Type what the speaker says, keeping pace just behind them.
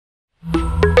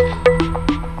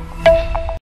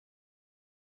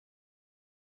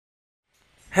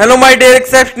Hello my dear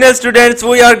exceptional students,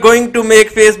 we are going to make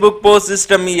Facebook post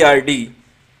system ERD.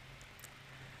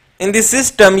 In this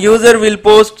system, user will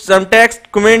post some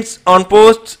text, comments on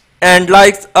posts and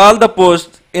likes all the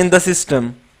posts in the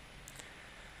system.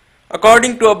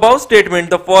 According to above statement,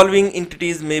 the following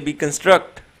entities may be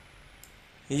constructed: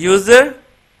 user,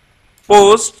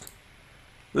 post,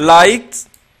 likes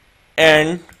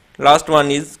and last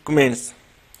one is comments.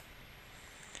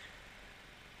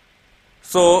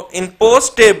 So in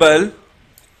post table,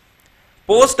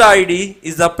 post ID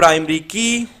is a primary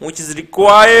key which is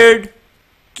required,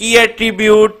 key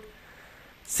attribute,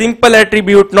 simple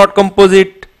attribute not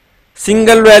composite,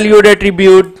 single valued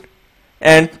attribute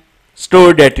and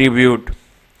stored attribute.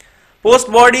 Post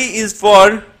body is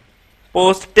for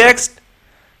post text,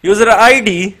 user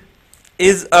ID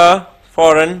is a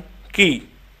foreign key.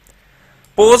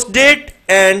 Post date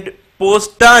and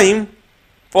post time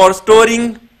for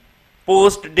storing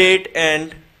post date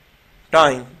and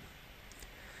time.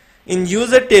 In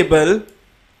user table,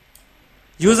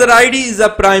 user ID is a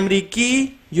primary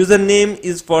key, username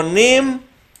is for name,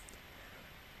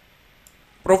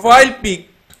 profile pic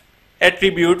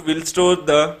attribute will store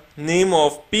the name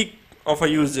of pic of a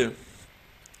user,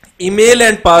 email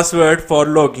and password for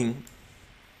login.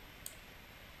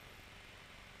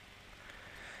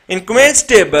 In comments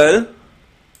table,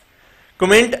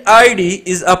 comment ID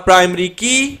is a primary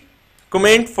key,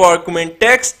 comment for comment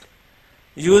text,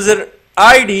 user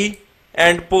ID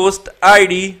and post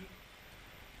ID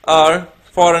are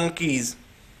foreign keys.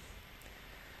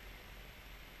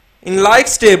 In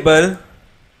likes table,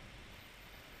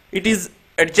 it is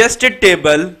adjusted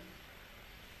table,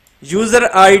 user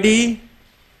ID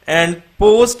and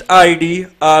post ID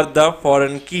are the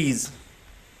foreign keys.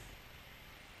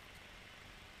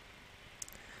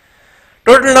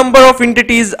 Total number of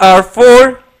entities are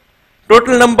 4.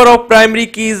 Total number of primary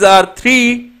keys are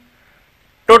 3.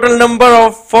 Total number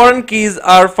of foreign keys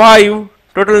are 5.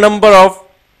 Total number of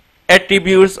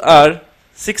attributes are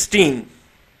 16.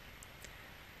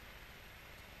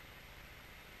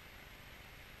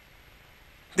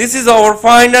 This is our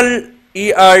final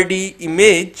ERD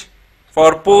image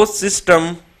for post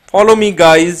system. Follow me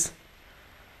guys.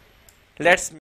 Let's